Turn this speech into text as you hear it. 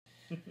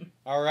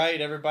All right,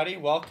 everybody,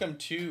 welcome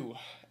to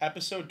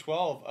episode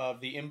 12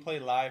 of the In Play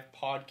Live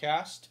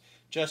podcast.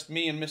 Just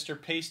me and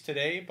Mr. Pace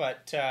today,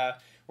 but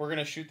we're going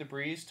to shoot the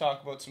breeze,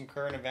 talk about some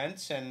current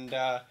events, and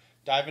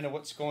dive into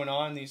what's going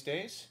on these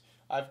days.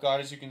 I've got,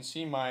 as you can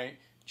see, my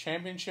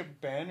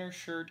championship banner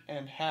shirt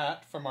and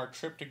hat from our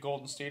trip to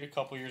Golden State a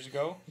couple years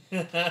ago. On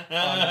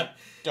a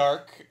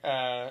dark,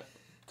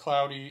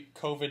 cloudy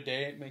COVID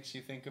day. It makes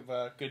you think of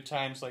good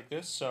times like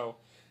this, so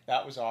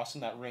that was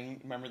awesome. That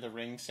ring, remember the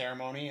ring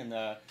ceremony and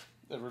the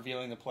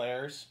revealing the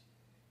players?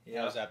 Yeah.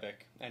 That was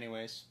epic.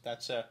 Anyways,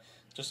 that's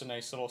just a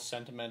nice little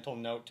sentimental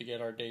note to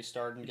get our day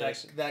started. And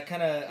that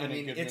kind of, I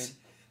mean, it's mood.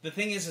 The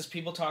thing is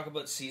people talk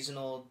about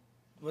seasonal,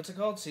 what's it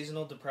called?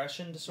 Seasonal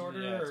depression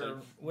disorder or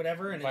like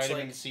whatever. And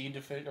vitamin it's C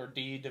or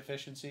D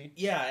deficiency.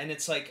 Yeah, and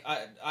it's like,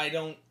 I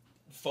don't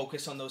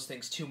focus on those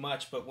things too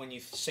much, but when you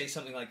say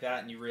something like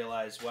that and you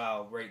realize,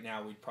 wow, right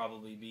now we'd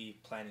probably be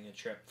planning a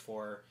trip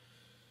for,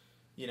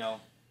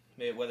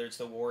 whether it's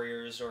the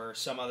Warriors or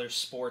some other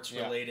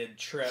sports-related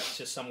trip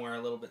to somewhere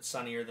a little bit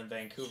sunnier than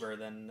Vancouver,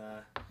 then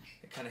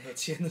it kind of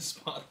hits you in the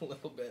spot a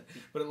little bit.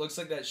 But it looks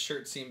like that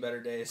shirt's seen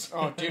better days.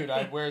 Oh, dude,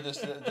 I'd wear this.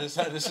 This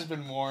has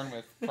been worn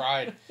with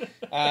pride.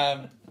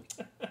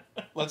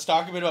 Let's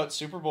talk a bit about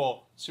Super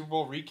Bowl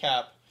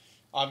recap.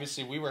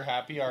 Obviously, we were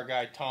happy. Our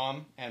guy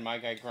Tom and my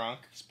guy Gronk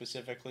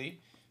specifically.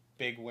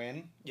 Big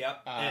win.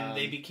 Yep, and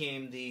they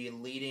became the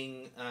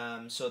leading...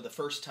 so the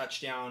first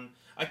touchdown...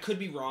 I could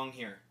be wrong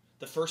here.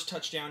 The first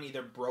touchdown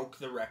either broke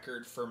the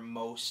record for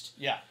most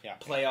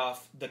playoff,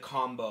 the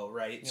combo,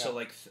 right? Yeah. So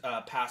like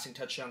passing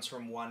touchdowns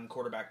from one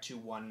quarterback to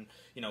one,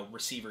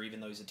 receiver,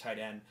 even though he's a tight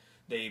end.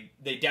 They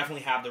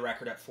definitely have the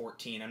record at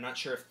 14. I'm not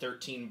sure if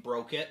 13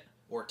 broke it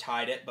or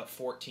tied it, but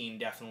 14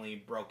 definitely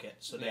broke it.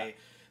 So they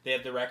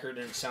have the record,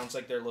 and it sounds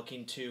like they're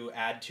looking to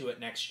add to it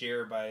next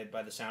year by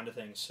the sound of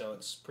things. So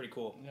it's pretty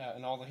cool. Yeah,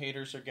 and all the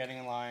haters are getting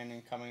in line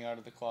and coming out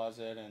of the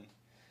closet, and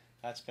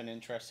that's been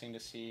interesting to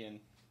see. And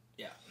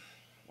yeah.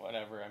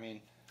 Whatever. I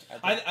mean,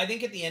 I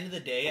think at the end of the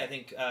day, I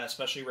think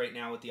especially right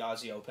now with the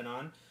Aussie Open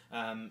on,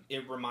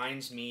 it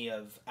reminds me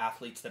of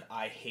athletes that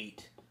I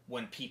hate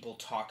when people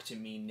talk to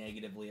me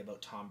negatively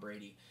about Tom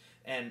Brady.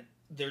 And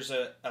there's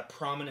a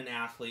prominent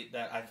athlete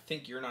that I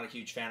think you're not a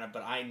huge fan of,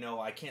 but I know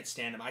I can't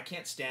stand him. I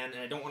can't stand,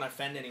 and I don't want to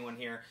offend anyone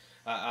here.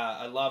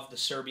 I love the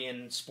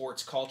Serbian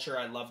sports culture.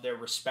 I love their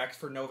respect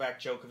for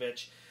Novak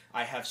Djokovic.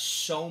 I have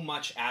so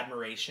much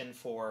admiration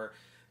for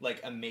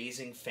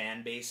amazing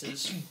fan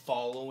bases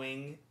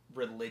following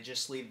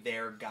religiously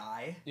their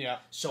guy. Yeah.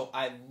 So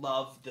I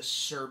love the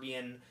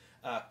Serbian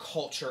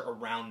culture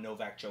around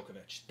Novak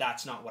Djokovic.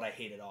 That's not what I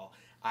hate at all.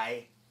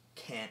 I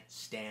can't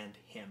stand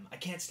him. I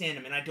can't stand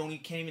him, and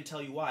can't even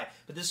tell you why.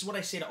 But this is what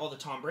I say to all the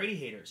Tom Brady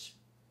haters.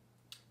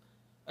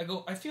 I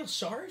go, I feel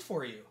sorry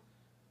for you.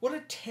 What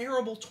a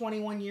terrible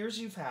 21 years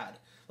you've had.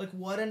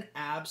 What an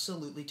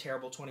absolutely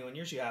terrible 21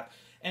 years you have.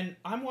 And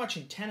I'm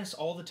watching tennis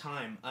all the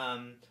time,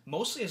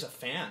 mostly as a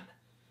fan.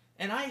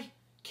 And I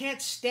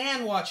can't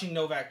stand watching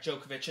Novak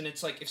Djokovic. And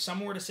it's like, if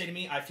someone were to say to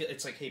me, I feel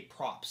it's like, hey,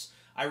 props.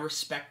 I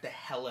respect the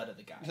hell out of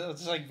the guy.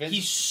 It's like Vince,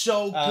 he's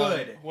so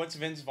good. What's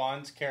Vince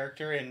Vaughn's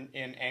character in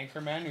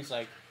Anchorman? Who's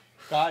like,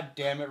 God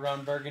damn it,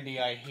 Ron Burgundy,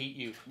 I hate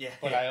you.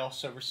 But I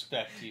also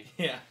respect you.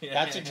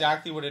 That's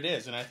exactly what it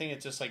is. And I think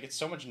it's just like, it's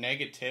so much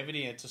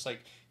negativity. And it's just like,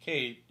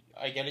 okay,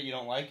 I get it, you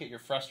don't like it, you're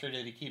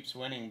frustrated he keeps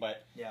winning,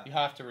 but you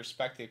have to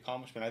respect the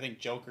accomplishment. I think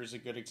Joker's a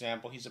good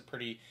example. He's a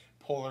pretty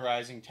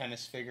polarizing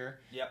tennis figure,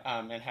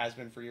 and has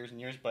been for years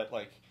and years, but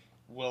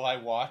will I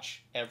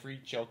watch every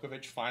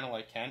Djokovic final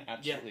I can?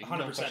 Absolutely. 100%.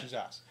 Don't touch his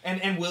ass.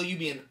 And will you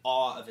be in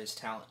awe of his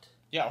talent?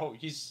 Yeah,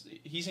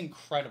 he's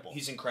incredible.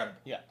 He's incredible.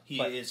 Yeah.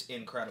 He is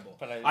incredible.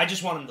 But I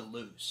just want him to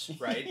lose,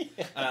 right?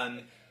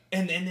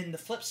 And then the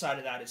flip side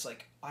of that is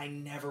I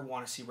never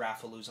want to see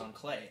Rafa lose on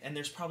clay. And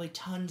there's probably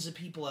tons of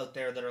people out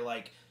there that are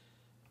like,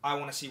 I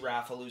want to see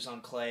Rafa lose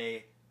on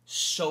clay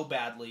so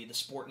badly. The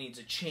sport needs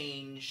a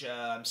change.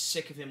 I'm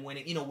sick of him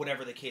winning.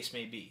 Whatever the case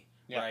may be,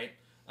 right?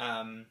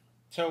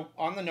 So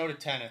on the note of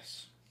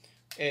tennis,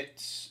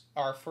 it's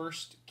our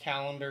first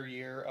calendar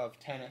year of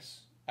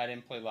tennis at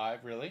In Play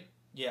Live, really.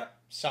 Yeah.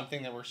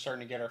 Something that we're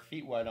starting to get our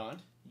feet wet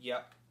on.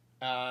 Yep.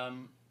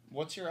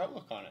 What's your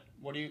outlook on it?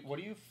 What do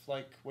you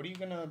like? What are you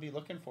gonna be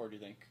looking for? Do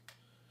you think?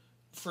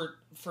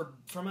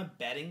 From a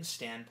betting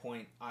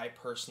standpoint, I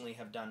personally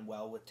have done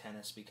well with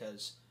tennis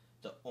because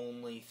the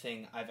only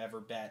thing I've ever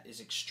bet is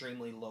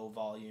extremely low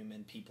volume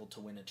and people to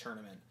win a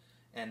tournament.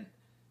 And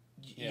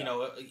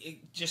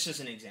just as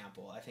an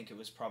example, I think it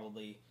was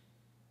probably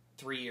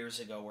 3 years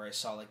ago where I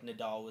saw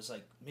Nadal was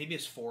maybe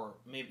it's 4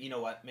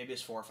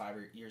 or 5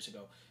 years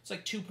ago. It's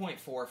 2.4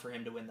 for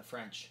him to win the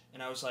French,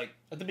 and I was like,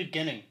 at the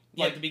beginning,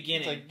 at the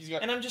beginning, he's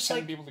got and I'm just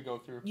 10 people to go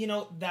through.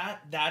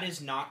 That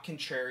is not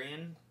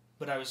contrarian,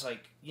 but I was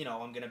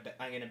I'm gonna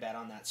bet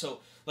on that. So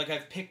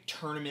I've picked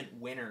tournament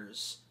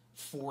winners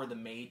for the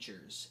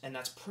majors, and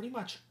that's pretty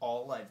much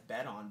all I've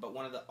bet on. But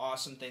one of the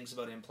awesome things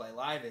about In Play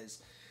Live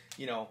is,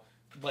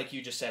 like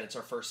you just said, it's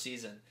our first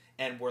season,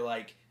 and we're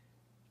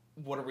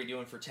what are we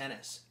doing for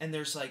tennis? And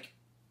there's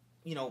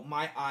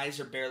my eyes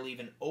are barely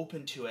even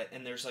open to it,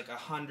 and there's like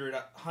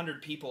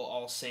 100 people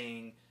all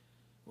saying,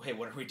 hey,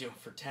 what are we doing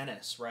for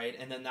tennis, right?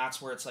 And then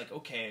that's where it's like,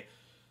 okay,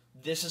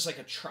 this is like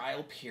a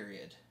trial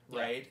period,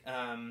 right?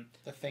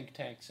 The think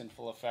tank's in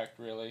full effect,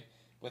 really,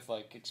 with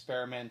like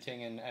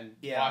experimenting and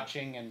Yeah.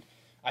 watching. And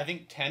I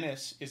think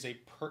tennis is a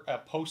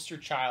poster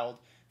child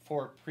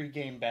for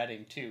pregame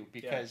betting too,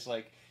 because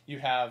like you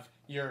have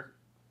your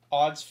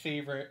odds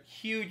favorite,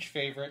 huge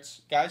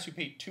favorites, guys who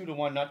pay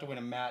 2-1 not to win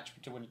a match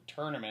but to win a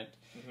tournament,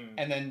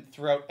 and then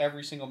throughout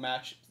every single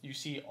match you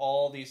see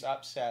all these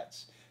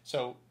upsets.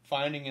 So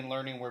finding and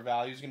learning where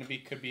value is going to be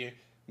could be a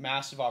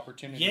massive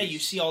opportunity. Yeah, you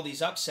see all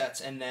these upsets,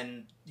 and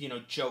then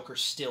Joker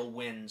still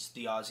wins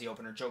the Aussie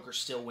Open, or Joker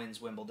still wins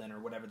Wimbledon, or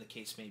whatever the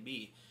case may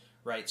be,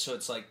 right? So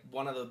it's like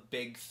one of the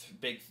big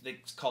they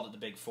called it the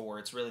Big Four.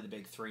 It's really the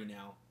Big Three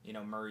now.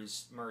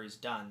 Murray's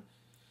done.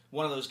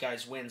 One of those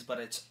guys wins, but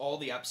it's all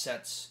the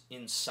upsets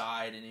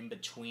inside and in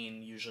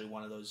between, usually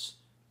one of those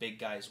big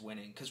guys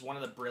winning. Because one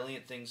of the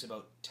brilliant things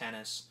about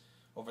tennis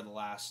over the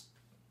last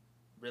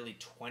really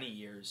 20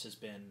 years has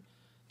been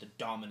the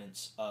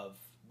dominance of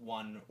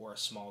one or a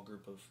small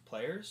group of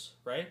players,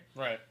 right?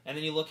 Right. And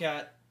then you look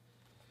at,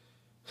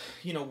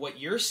 what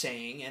you're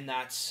saying, and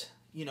that's,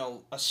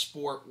 a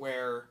sport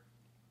where,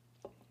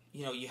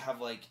 you have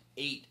like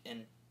 8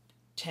 and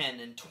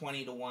 10 and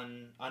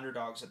 20-1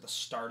 underdogs at the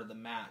start of the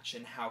match,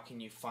 and how can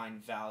you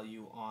find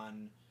value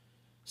on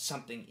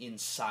something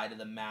inside of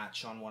the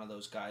match on one of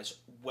those guys,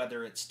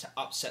 whether it's to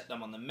upset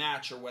them on the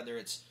match, or whether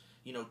it's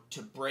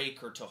to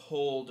break or to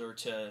hold or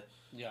to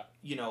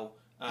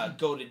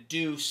go to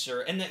deuce,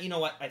 and that,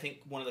 what I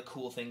think one of the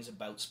cool things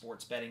about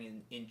sports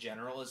betting in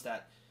general is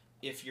that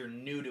if you're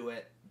new to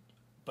it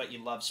but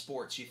you love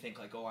sports, you think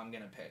like, oh, I'm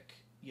gonna pick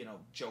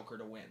Joker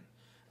to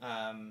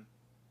win.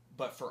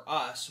 But for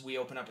us, we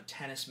open up a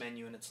tennis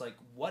menu, and it's like,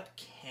 what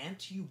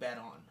can't you bet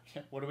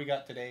on? What do we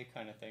got today,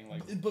 kind of thing.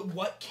 Like, but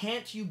what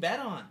can't you bet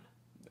on?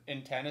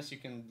 In tennis, you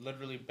can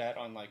literally bet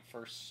on like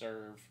first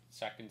serve,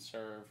 second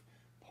serve,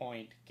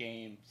 point,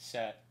 game,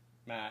 set,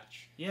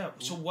 match. Yeah.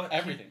 So what?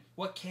 Everything.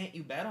 What can't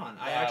you bet on?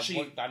 I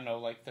don't know,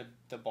 like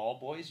the ball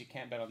boys. You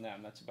can't bet on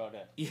them. That's about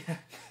it. Yeah.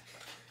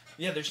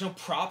 Yeah, there's no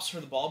props for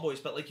the ball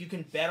boys, but like you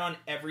can bet on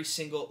every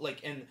single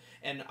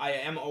and I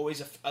am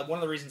always one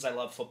of the reasons I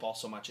love football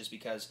so much is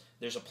because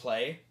there's a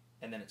play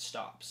and then it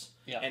stops.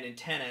 Yeah. And in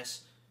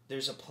tennis,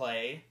 there's a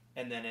play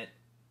and then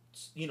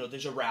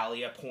there's a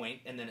rally, a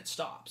point, and then it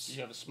stops.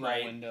 You have a small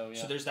window.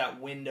 Yeah. So there's that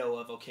window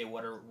of, okay,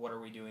 what are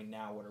we doing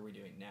now? What are we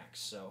doing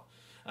next? So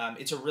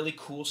it's a really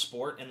cool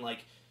sport, and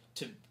like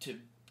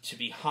to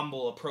be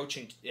humble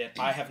approaching it,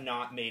 I have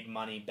not made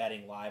money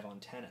betting live on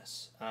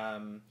tennis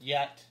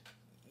yet.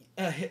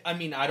 I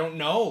mean, I don't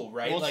know,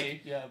 right? We'll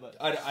see. Yeah, but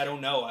I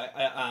don't know.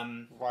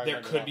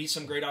 There could be not?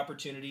 some great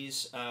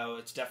opportunities.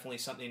 It's definitely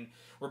something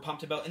we're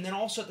pumped about. And then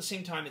also at the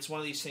same time, it's one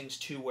of these things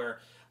too where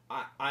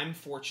I'm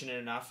fortunate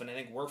enough, and I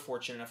think we're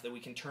fortunate enough that we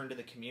can turn to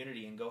the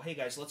community and go, hey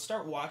guys, let's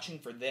start watching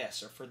for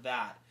this or for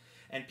that.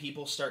 And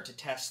people start to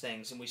test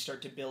things, and we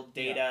start to build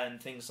data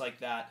and things like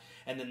that.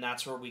 And then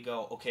that's where we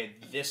go, okay,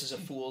 this is a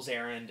fool's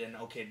errand, and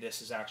okay,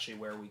 this is actually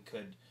where we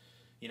could,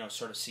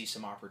 sort of see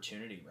some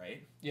opportunity,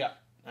 right? Yeah.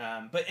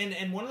 But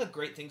one of the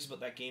great things about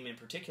that game in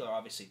particular,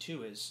 obviously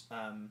too, is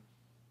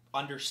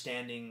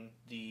understanding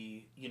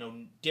the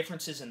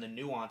differences and the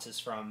nuances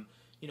from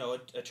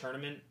a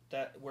tournament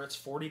where it's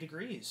 40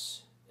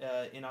 degrees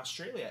in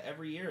Australia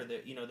every year.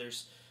 That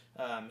there's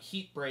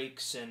heat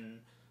breaks and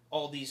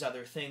all these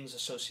other things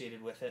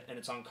associated with it, and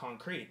it's on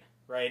concrete,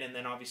 right? And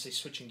then obviously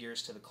switching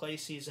gears to the clay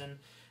season,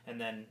 and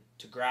then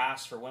to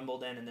grass for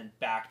Wimbledon, and then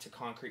back to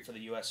concrete for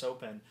the U.S.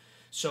 Open.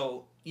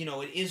 So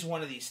it is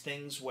one of these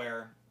things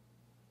where,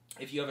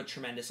 if you have a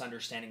tremendous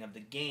understanding of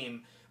the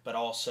game, but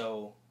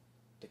also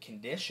the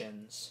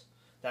conditions,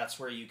 that's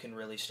where you can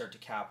really start to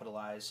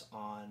capitalize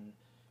on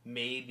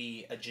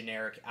maybe a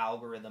generic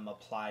algorithm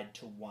applied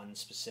to one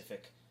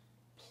specific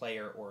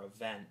player or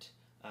event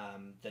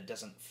that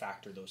doesn't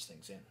factor those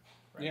things in.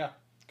 Right? Yeah,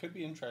 could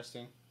be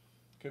interesting.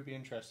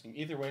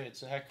 Either way,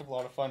 it's a heck of a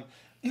lot of fun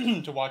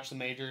to watch the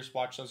majors,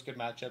 watch those good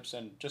matchups,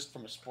 and just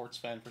from a sports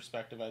fan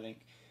perspective, I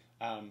think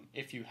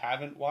if you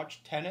haven't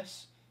watched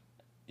tennis,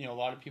 a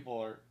lot of people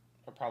are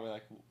probably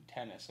like,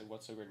 tennis, like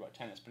what's so great about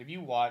tennis? But if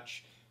you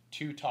watch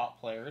two top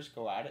players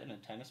go at it in a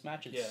tennis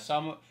match, it's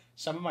some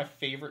of my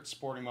favorite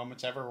sporting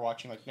moments ever.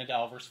 Watching like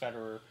Nadal versus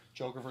Federer,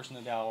 Joker versus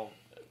Nadal,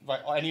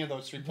 any of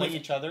those three playing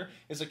each other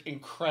is like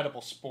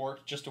incredible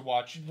sport just to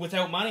watch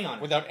without money on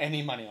it. Without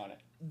any money on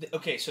it.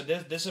 Okay, so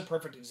this is a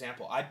perfect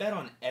example. I bet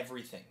on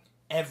everything.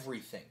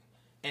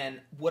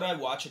 And would I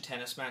watch a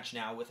tennis match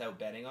now without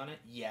betting on it?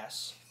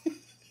 Yes.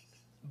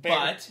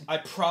 But I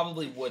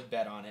probably would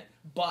bet on it.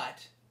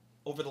 But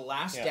over the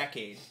last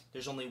decade,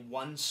 there's only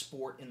one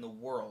sport in the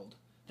world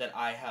that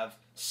I have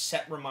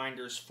set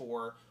reminders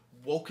for,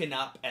 woken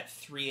up at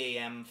 3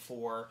 a.m.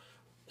 for,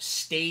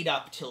 stayed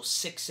up till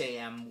 6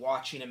 a.m.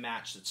 watching a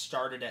match that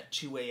started at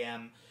 2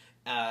 a.m.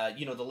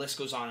 The list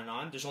goes on and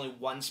on. There's only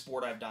one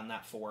sport I've done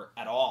that for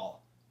at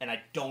all, and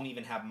I don't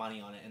even have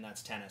money on it, and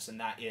that's tennis, and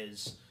that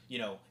is,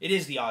 it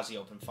is the Aussie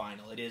Open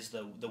final. It is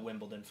the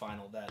Wimbledon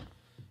final that,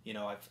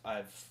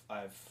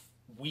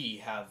 we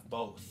have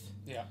both.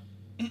 Yeah.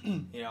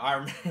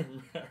 I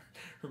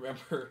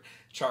remember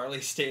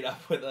Charlie stayed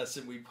up with us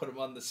and we put him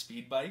on the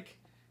speed bike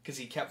because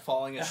he kept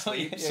falling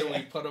asleep.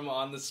 We put him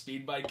on the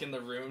speed bike in the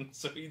room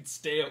so he'd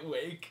stay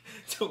awake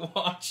to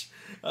watch.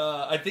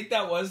 I think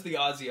that was the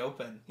Aussie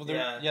Open. Well,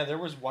 there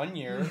was one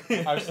year,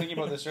 I was thinking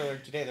about this earlier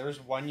today, there was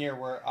one year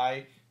where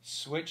I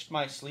switched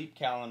my sleep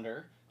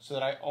calendar so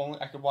that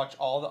I could watch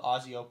all the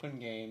Aussie Open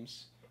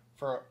games.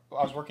 I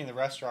was working the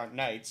restaurant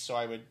nights, so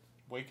I would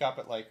wake up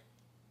at like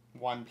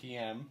 1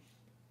 p.m.,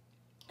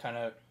 kind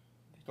of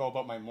go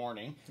about my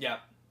morning. Yeah.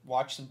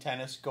 Watch some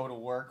tennis, go to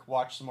work,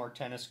 watch some more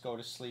tennis, go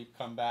to sleep,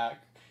 come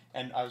back.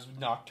 And I was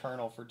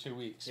nocturnal for 2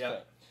 weeks. Yeah.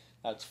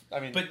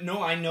 But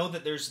no, I know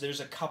that there's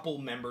a couple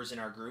members in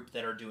our group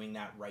that are doing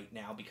that right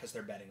now because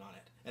they're betting on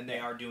it. And they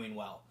are doing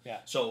well. Yeah.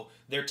 So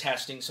they're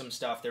testing some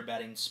stuff, they're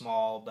betting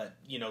small, but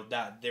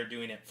that they're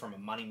doing it from a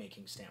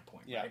money-making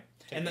standpoint, yeah.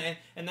 right?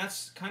 And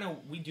that's kind of,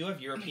 we do have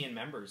European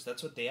members.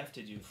 That's what they have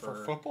to do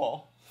for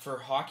football. For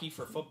hockey,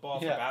 for football,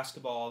 for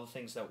basketball, all the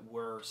things that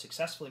we're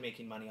successfully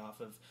making money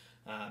off of.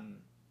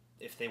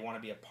 If they want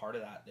to be a part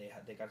of that,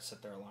 they got to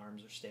set their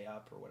alarms or stay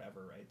up or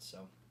whatever, right?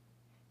 So,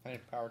 hey,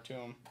 power to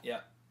them. Yeah,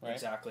 right?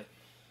 Exactly.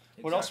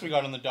 What else we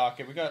got on the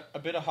docket? We got a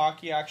bit of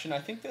hockey action. I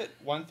think that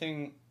one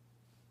thing,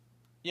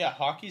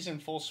 hockey's in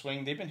full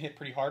swing. They've been hit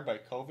pretty hard by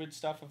COVID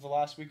stuff over the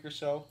last week or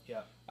so.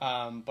 Yeah.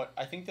 But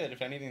I think that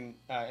if anything,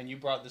 and you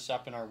brought this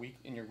up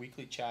in your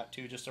weekly chat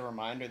too, just a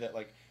reminder that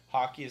like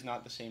hockey is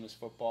not the same as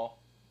football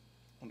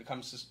when it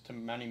comes to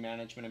money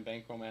management and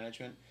bankroll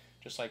management.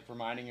 Just like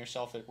reminding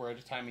yourself that we're at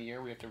a time of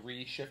year we have to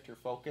reshift your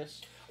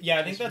focus. Yeah,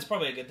 I think that's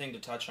probably a good thing to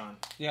touch on.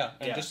 Yeah,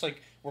 and just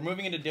like we're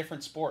moving into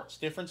different sports.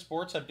 Different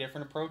sports have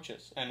different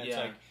approaches, and it's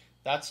like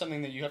that's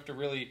something that you have to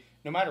really,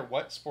 no matter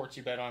what sports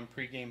you bet on,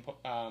 pregame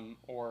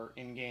or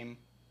in-game,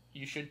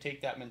 you should take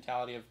that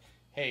mentality of,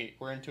 hey,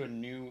 we're into a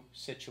new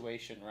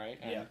situation, right?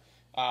 And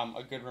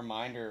a good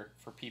reminder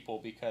for people,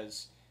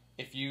 because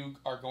if you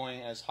are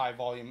going as high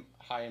volume,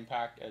 high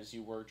impact as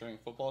you were during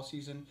football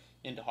season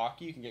into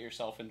hockey, you can get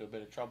yourself into a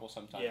bit of trouble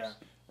sometimes,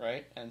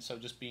 right? And so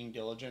just being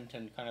diligent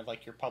and kind of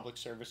like your public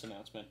service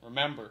announcement.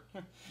 Remember,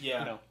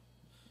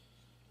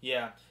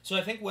 Yeah. So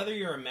I think whether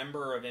you're a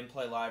member of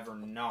In-Play Live or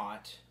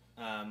not,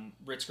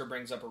 Ritzker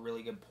brings up a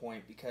really good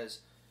point, because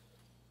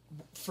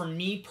for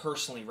me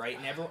personally, right,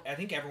 and I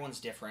think everyone's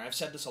different. I've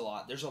said this a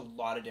lot. There's a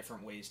lot of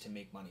different ways to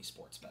make money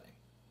sports betting.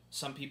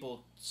 Some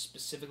people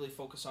specifically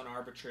focus on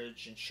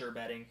arbitrage and sure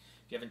betting.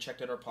 If you haven't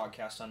checked out our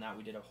podcast on that,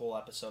 we did a whole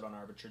episode on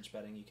arbitrage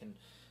betting. You can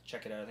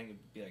check it out. I think it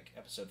would be like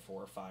episode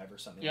 4 or 5 or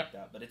something like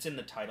that. But it's in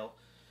the title.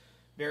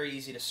 Very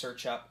easy to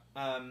search up.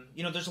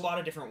 There's a lot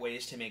of different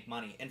ways to make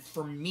money. And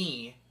for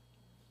me,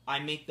 I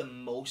make the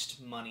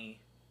most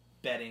money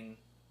betting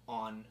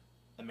on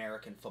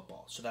American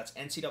football. So that's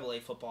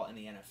NCAA football and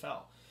the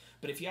NFL.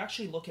 But if you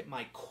actually look at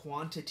my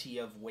quantity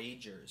of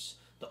wagers,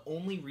 the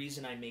only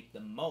reason I make the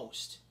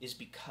most is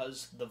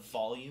because the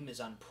volume is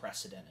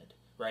unprecedented,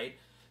 right?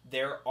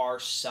 There are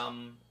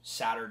some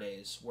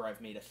Saturdays where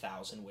I've made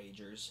 1,000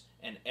 wagers,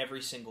 and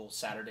every single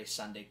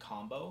Saturday-Sunday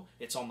combo,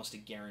 it's almost a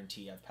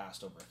guarantee I've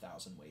passed over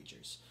 1,000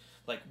 wagers.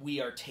 Like, we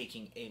are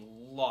taking a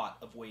lot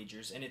of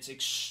wagers, and it's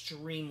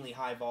extremely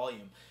high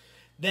volume.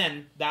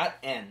 Then that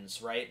ends,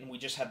 right? And we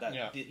just had that,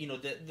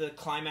 the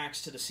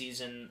climax to the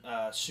season,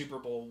 Super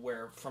Bowl,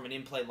 where from an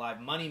In-Play Live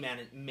money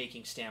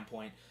making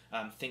standpoint,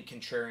 think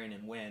contrarian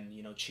and win.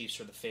 Chiefs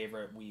are the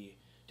favorite. We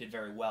did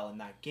very well in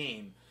that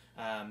game.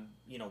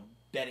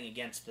 Betting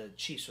against the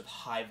Chiefs with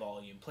high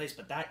volume plays,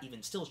 but that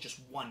even still is just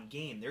one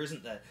game. There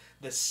isn't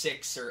the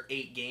 6 or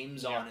 8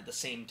 games on at the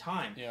same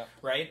time,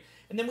 right?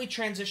 And then we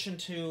transition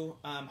to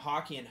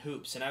hockey and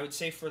hoops, and I would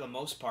say for the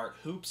most part,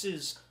 hoops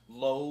is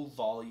low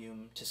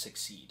volume to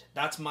succeed.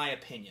 That's my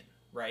opinion,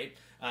 right?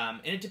 And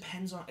it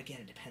depends on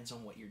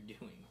what you're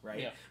doing,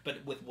 right? Yeah.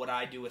 But with what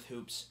I do with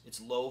hoops, it's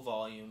low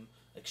volume,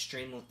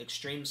 extreme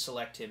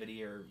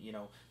selectivity or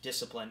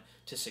discipline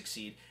to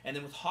succeed. And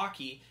then with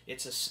hockey,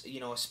 it's a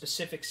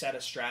specific set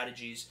of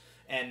strategies,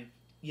 and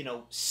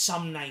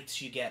some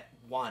nights you get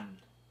 1,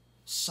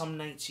 some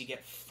nights you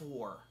get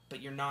 4,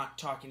 but you're not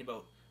talking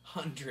about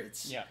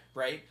hundreds,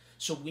 right?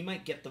 So we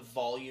might get the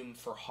volume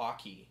for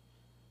hockey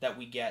that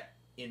we get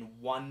in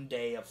one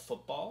day of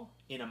football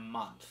in a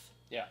month,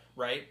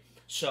 right?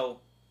 So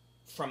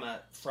from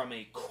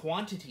a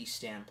quantity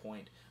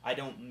standpoint, I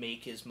don't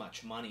make as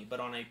much money, but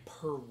on a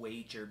per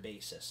wager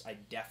basis, I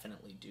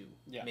definitely do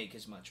make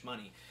as much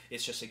money.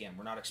 It's just, again,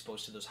 we're not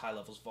exposed to those high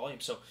levels of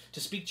volume. So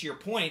to speak to your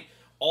point,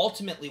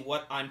 ultimately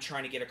what I'm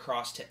trying to get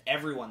across to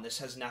everyone, this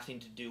has nothing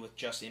to do with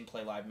just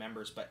In-Play Live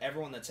members, but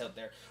everyone that's out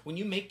there, when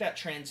you make that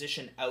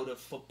transition out of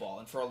football,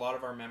 and for a lot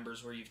of our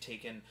members where you've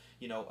taken,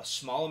 a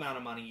small amount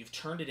of money, you've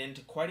turned it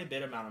into quite a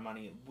bit amount of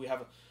money. We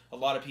have a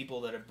lot of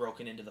people that have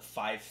broken into the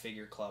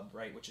 5-figure club,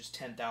 right, which is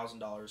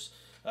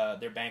 $10,000.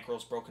 Their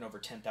bankroll's broken over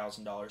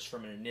 $10,000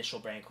 from an initial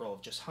bankroll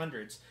of just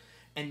hundreds.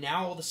 And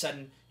now all of a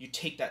sudden you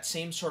take that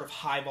same sort of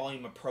high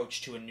volume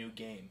approach to a new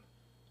game,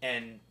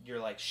 and you're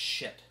like,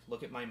 shit,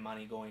 look at my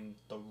money going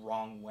the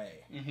wrong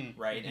way,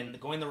 right? And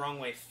going the wrong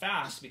way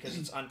fast because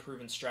it's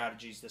unproven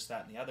strategies, this,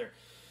 that, and the other.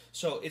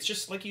 So it's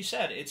just, like you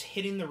said, it's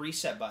hitting the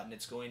reset button.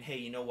 It's going, hey,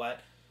 you know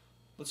what?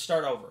 Let's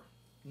start over.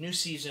 New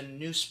season,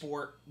 new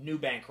sport, new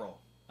bankroll.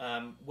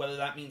 Whether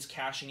that means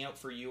cashing out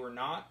for you or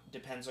not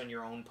depends on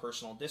your own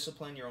personal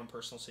discipline, your own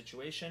personal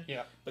situation.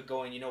 Yeah. But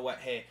going, you know what?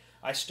 Hey,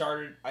 I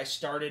started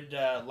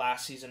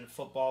last season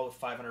football with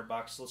 $500.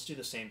 Let's do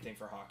the same thing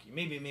for hockey.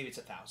 Maybe it's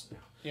 1,000 now.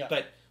 Yeah.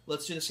 But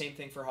let's do the same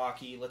thing for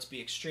hockey. Let's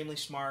be extremely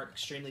smart,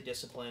 extremely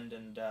disciplined,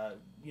 and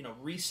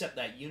reset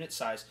that unit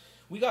size.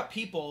 We got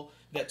people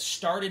that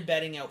started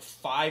betting out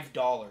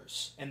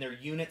 $5, and their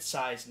unit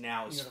size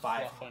now is you got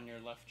a $5. fluff on your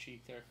left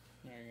cheek there.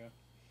 There you go.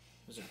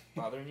 Is it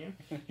bothering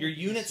you? Your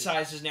unit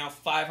size is now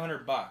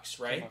 $500,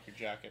 right? Come off your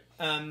jacket.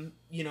 And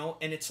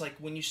it's like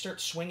when you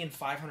start swinging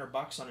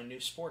 $500 on a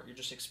new sport, you're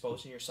just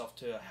exposing yourself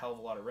to a hell of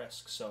a lot of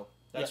risk. So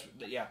that's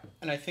yeah.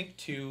 And I think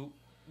too,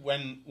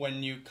 when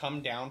you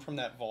come down from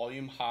that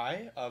volume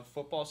high of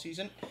football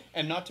season,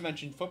 and not to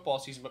mention football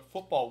season, but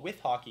football with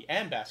hockey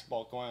and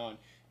basketball going on,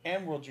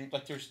 and World Junior,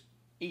 like there's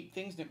 8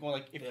 things that go.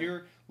 Like if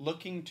you're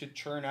looking to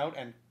churn out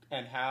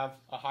and have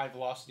a high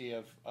velocity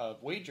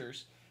of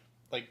wagers.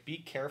 Like, be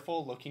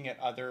careful looking at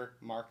other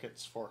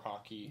markets for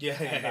hockey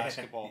and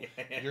basketball.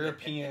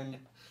 European,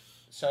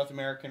 South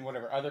American,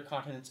 whatever, other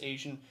continents,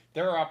 Asian.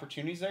 There are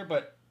opportunities there,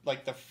 but,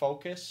 like, the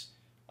focus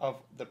of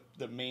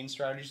the main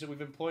strategies that we've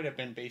employed have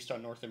been based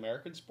on North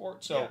American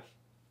sports. So,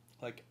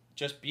 like,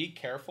 just be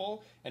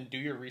careful and do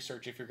your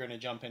research if you're going to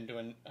jump into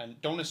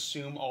and don't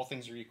assume all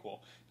things are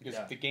equal. Because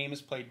the game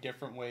is played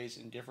different ways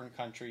in different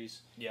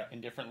countries, in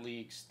different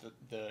leagues.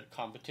 The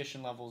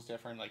competition level is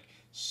different. Like,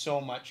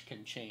 so much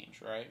can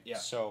change, right? Yeah.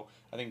 So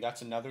I think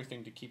that's another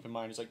thing to keep in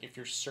mind is, like, if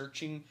you're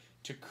searching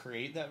to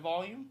create that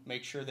volume,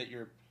 make sure that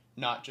you're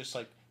not just,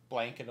 like,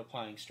 blanket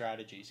applying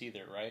strategies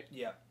either, right?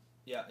 Yeah.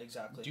 Yeah,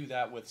 exactly. Do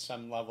that with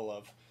some level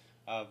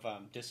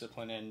of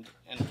discipline and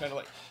kind of,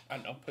 like, I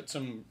don't know, put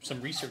some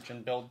research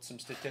and build some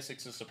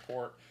statistics to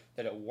support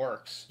that it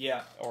works.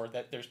 Yeah. Or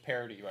that there's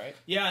parity, right?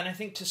 Yeah, and I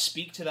think to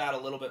speak to that a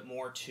little bit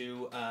more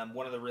too,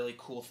 one of the really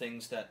cool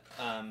things that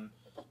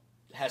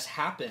has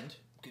happened,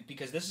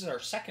 because this is our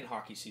second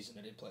hockey season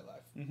at In Play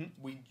Live.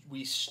 Mm-hmm.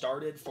 We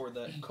started for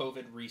the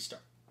COVID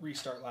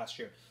restart last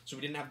year. So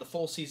we didn't have the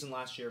full season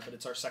last year, but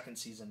it's our second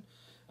season.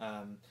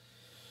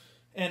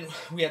 And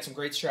we had some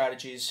great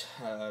strategies,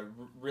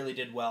 really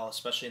did well,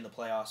 especially in the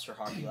playoffs for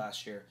hockey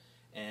last year.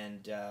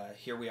 And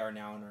here we are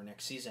now in our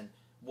next season.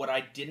 What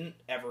I didn't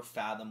ever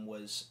fathom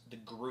was the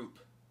group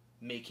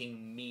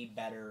making me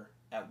better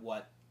at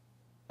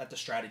the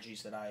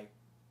strategies that I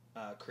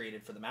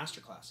created for the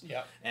masterclass.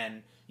 Yeah.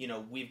 And,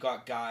 we've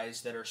got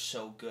guys that are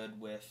so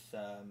good with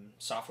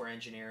software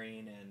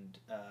engineering and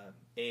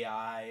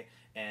AI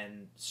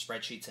and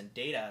spreadsheets and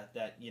data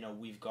that,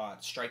 we've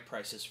got strike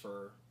prices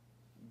for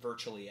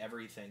virtually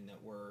everything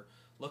that we're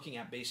looking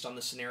at based on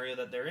the scenario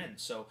that they're in.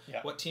 So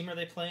what team are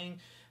they playing?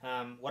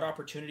 What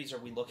opportunities are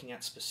we looking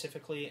at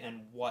specifically?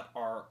 And what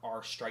are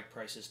our strike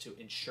prices to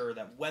ensure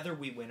that whether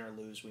we win or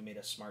lose, we made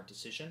a smart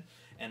decision?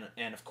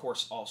 And of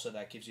course, also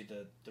that gives you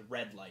the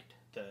red light.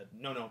 The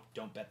no,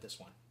 don't bet this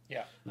one.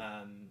 Yeah.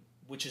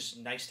 Which is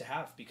nice to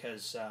have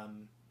because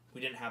we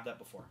didn't have that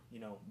before.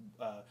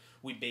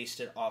 We based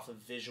it off of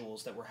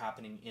visuals that were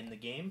happening in the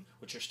game,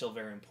 which are still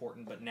very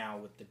important, but now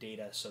with the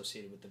data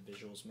associated with the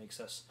visuals makes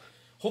us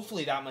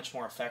hopefully that much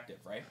more effective,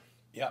 right?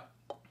 Yeah.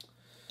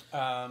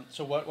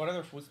 So what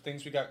other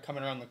things we got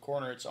coming around the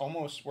corner?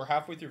 We're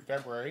halfway through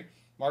February.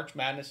 March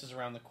Madness is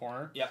around the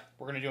corner. Yeah.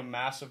 We're going to do a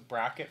massive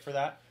bracket for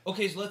that.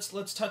 Okay, so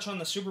let's touch on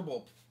the Super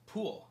Bowl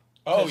pool.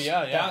 Oh,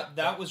 yeah.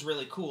 That was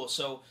really cool.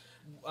 So,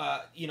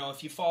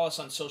 if you follow us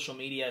on social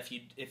media,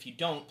 if you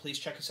don't, please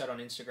check us out on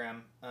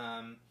Instagram.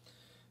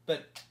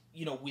 But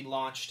we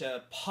launched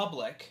a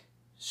public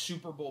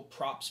Super Bowl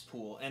props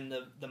pool, and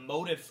the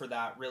motive for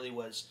that really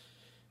was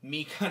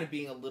me kind of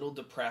being a little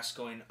depressed,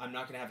 going, I'm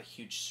not going to have a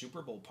huge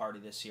Super Bowl party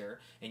this year,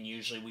 and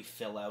usually we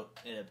fill out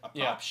a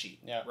prop sheet,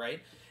 right?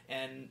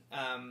 And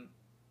I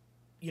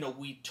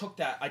took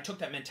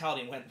that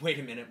mentality and went, wait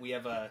a minute, we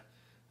have a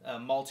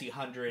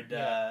multi-hundred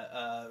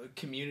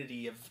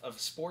community of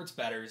sports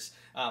bettors.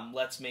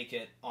 Let's make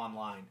it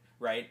online,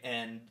 right?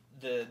 And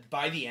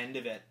by the end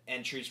of it,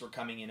 entries were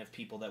coming in of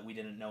people that we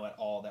didn't know at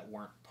all that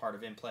weren't part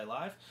of In Play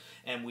Live,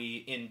 and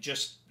we in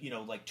just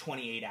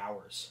 28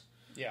 hours,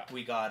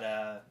 we got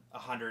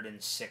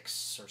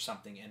 106 or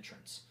something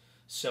entrants.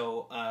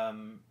 So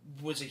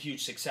was a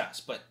huge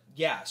success. But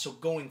so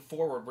going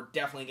forward, we're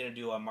definitely going to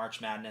do a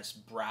March Madness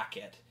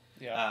bracket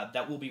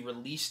that will be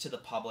released to the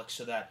public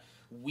so that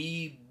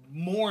we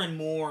more and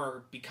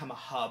more become a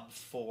hub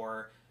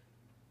for,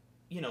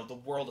 the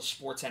world of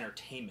sports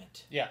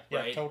entertainment. Yeah,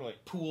 right? Totally.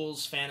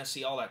 Pools,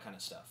 fantasy, all that kind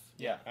of stuff.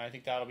 Yeah, I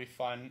think that'll be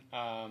fun.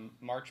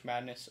 March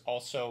Madness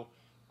also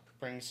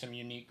brings some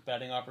unique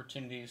betting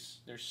opportunities.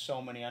 There's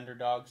so many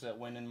underdogs that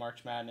win in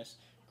March Madness.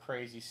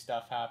 crazy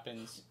stuff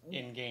happens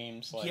in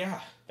games. Like, yeah.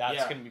 that's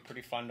Yeah. going to be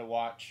pretty fun to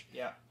watch.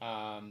 Yeah.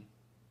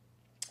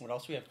 What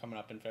else we have coming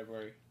up in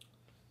February?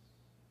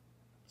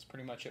 That's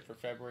pretty much it for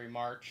February,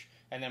 March.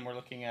 And then we're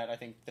looking at, I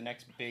think, the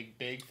next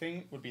big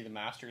thing would be the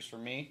Masters for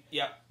me.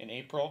 Yeah. In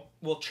April.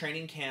 Well,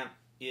 training camp,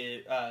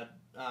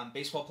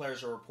 baseball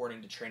players are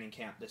reporting to training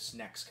camp this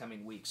next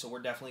coming week. So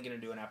we're definitely going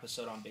to do an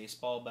episode on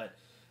baseball. But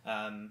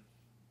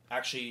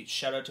actually,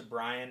 shout out to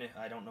Brian.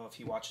 I don't know if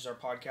he watches our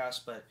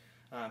podcast, but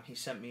he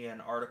sent me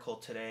an article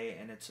today,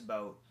 and it's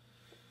about,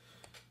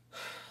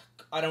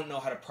 I don't know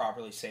how to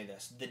properly say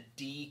this, the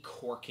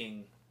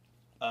decorking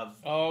of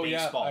baseballs.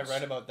 Yeah, I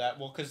read about that.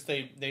 Well, because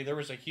there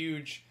was a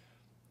huge,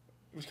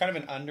 it was kind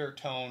of an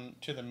undertone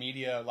to the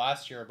media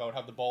last year about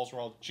how the balls were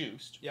all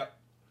juiced. Yep.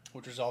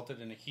 Which resulted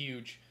in a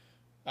huge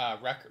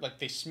record. Like,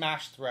 they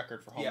smashed the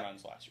record for home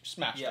runs last year.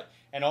 Smashed it.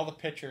 And all the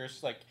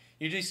pitchers, like,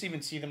 you just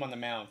even see them on the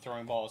mound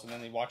throwing balls, and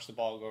then they watch the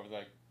ball go over,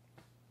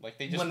 like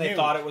they just when knew. They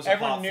thought it was a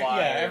pop fly.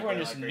 Yeah, everyone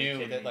just like,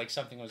 knew that, like,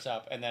 something was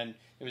up. And then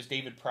it was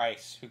David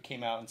Price who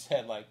came out and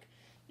said, like,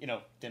 you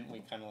know, didn't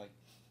we kind of, like,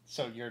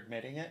 so you're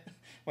admitting it?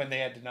 When they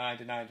had denied,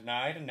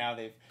 and now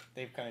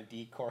they've kind of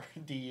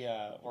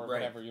or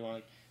whatever you want,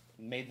 like,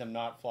 made them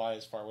not fly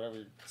as far,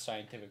 whatever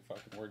scientific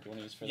fucking word you want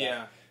to use for that.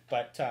 Yeah.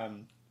 But,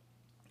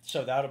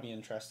 so that'll be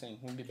interesting.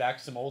 We'll be back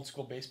to some old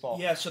school baseball.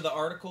 Yeah, so the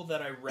article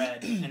that I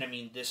read, and I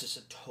mean, this is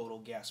a total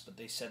guess, but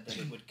they said that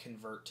it would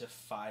convert to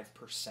 5%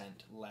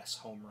 less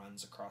home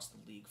runs across the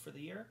league for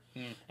the year.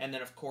 And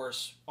then, of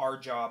course, our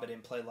job at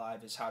In Play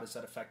Live is how does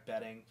that affect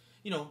betting?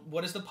 You know,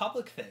 what does the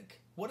public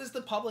think? What does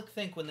the public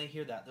think when they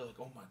hear that? They're like,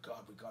 oh my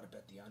God, we got to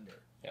bet the under.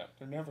 Yeah,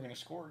 they're never going to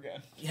score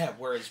again. Yeah,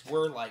 whereas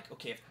we're like,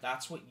 okay, if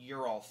that's what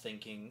you're all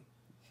thinking,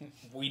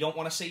 we don't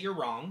want to say you're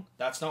wrong.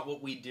 That's not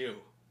what we do.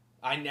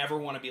 I never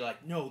want to be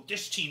like, no,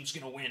 this team's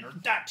going to win or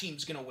that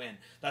team's going to win.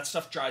 That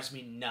stuff drives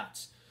me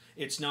nuts.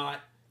 It's not,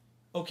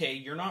 okay,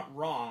 you're not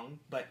wrong,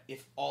 but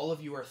if all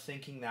of you are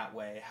thinking that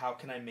way, how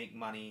can I make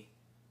money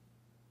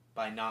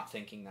by not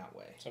thinking that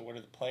way? So what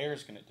are the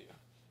players going to do?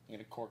 They're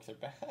going to cork their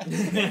bat.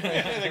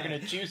 They're going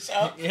to juice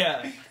up.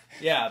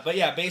 Yeah. But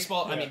yeah,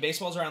 baseball, I mean,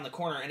 baseball's around the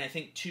corner. And I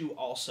think, too,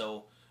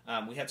 also,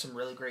 we had some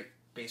really great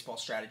baseball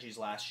strategies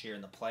last year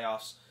in the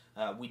playoffs.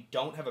 We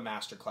don't have a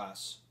master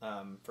class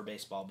for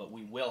baseball, but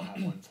we will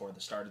have one for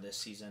the start of this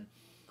season.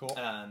 Cool.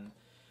 And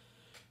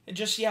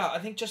just, I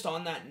think just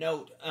on that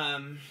note,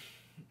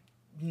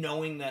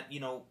 knowing that, you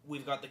know,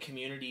 we've got the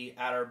community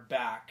at our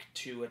back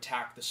to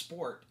attack the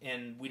sport,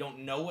 and we don't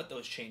know what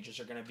those changes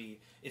are going to be.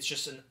 It's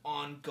just an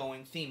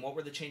ongoing theme. What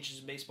were the changes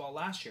in baseball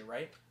last year,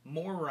 right?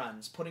 More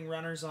runs, putting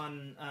runners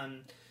on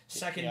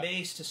second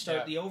base to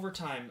start the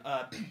overtime.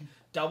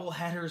 Double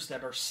headers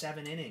that are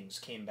 7 innings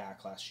came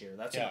back last year.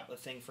 That's a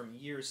thing from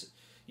years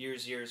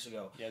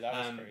ago. Yeah, that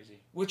was crazy.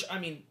 Which, I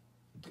mean,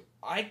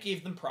 I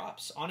gave them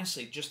props.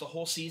 Honestly, just the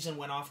whole season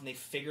went off and they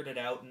figured it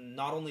out. And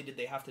not only did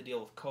they have to deal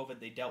with COVID,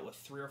 they dealt with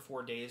 3 or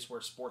 4 days where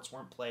sports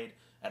weren't played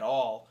at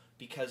all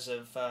because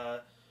of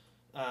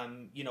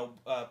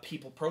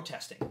people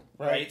protesting.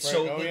 Right?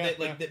 So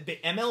the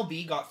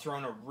MLB got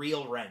thrown a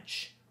real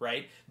wrench.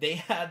 Right? They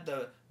had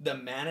the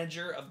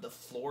manager of the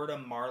Florida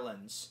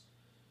Marlins.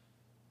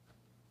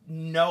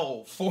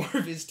 No, 4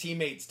 of his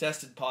teammates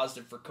tested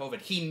positive for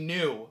COVID. He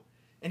knew.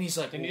 And he's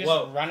like, Didn't he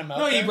whoa. just run him out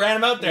No, there? he ran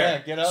him out there.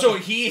 Yeah, get out. So I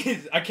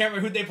can't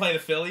remember who they play, the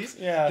Phillies.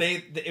 Yeah.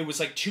 It was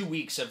like 2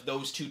 weeks of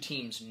those 2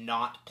 teams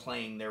not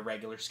playing their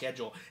regular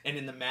schedule. And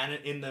in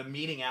the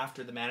meeting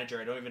after, the manager,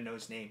 I don't even know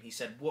his name, he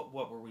said, what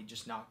were we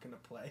just not going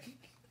to play?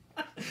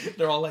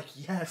 They're all like,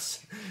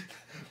 yes.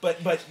 But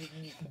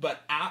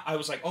I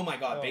was like, oh my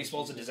God,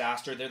 baseball's a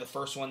disaster. They're the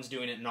first ones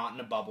doing it not in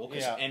a bubble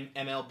because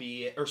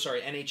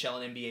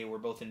NHL and NBA were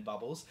both in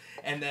bubbles,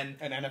 and then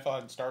NFL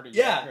hadn't started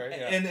yet. Right?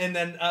 And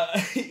then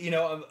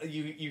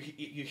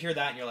you hear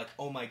that and you're like,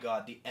 oh my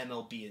God, the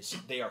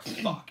MLB they are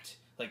fucked,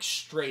 like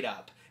straight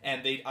up.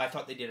 And I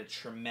thought they did a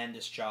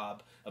tremendous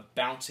job of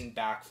bouncing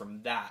back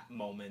from that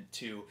moment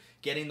to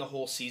getting the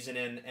whole season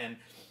in, and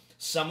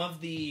some of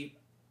the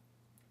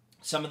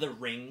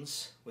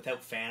rings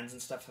without fans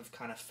and stuff have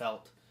kind of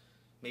felt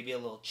maybe a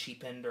little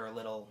cheapened or a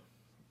little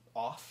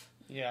off.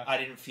 Yeah. I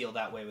didn't feel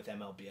that way with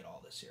MLB at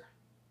all this year.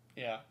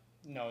 Yeah.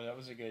 No, that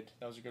was a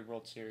good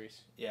World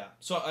Series. Yeah.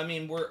 So I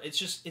mean, it's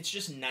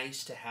just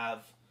nice to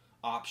have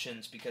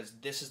options because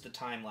this is the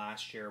time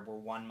last year we're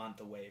 1 month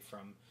away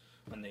from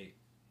when they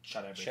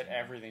shut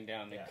everything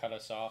down. They cut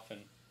us off and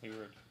we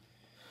were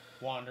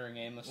wandering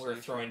aimlessly. We're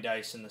throwing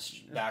dice in the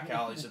back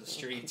alleys of the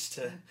streets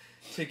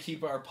to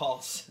keep our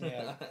pulse.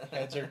 Yeah,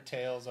 heads or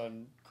tails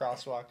on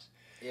crosswalks.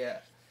 Yeah.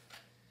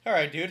 All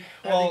right, dude.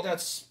 Well, I think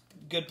that's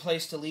a good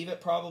place to leave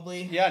it,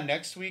 probably. Yeah,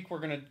 next week we're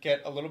going to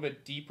get a little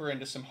bit deeper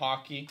into some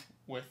hockey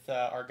with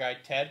our guy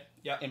Ted,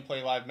 In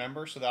Play Live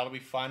member, so that'll be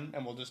fun,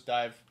 and we'll just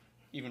dive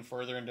even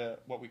further into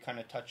what we kind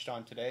of touched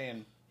on today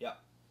and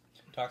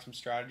talk some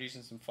strategies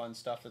and some fun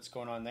stuff that's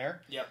going on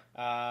there. Yep.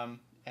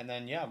 And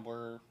then,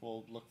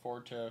 we'll look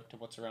forward to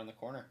what's around the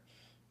corner.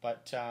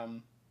 But,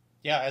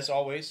 as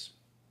always,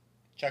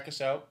 check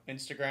us out.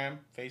 Instagram,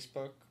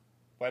 Facebook,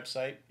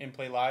 website, In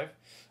Play Live.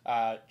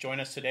 Join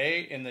us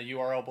today in the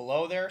URL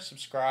below there.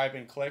 Subscribe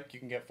and click. You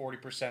can get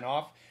 40%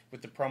 off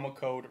with the promo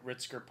code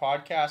Ritzker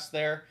Podcast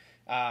there.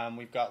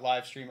 We've got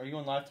live stream. Are you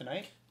on live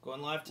tonight?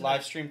 Going live tonight.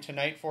 Live stream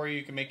tonight for you.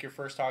 You can make your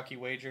first hockey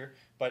wager,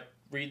 but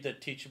read the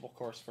teachable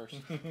course first.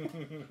 All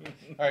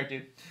right,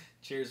 dude.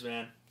 Cheers,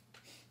 man.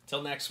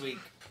 Till next week.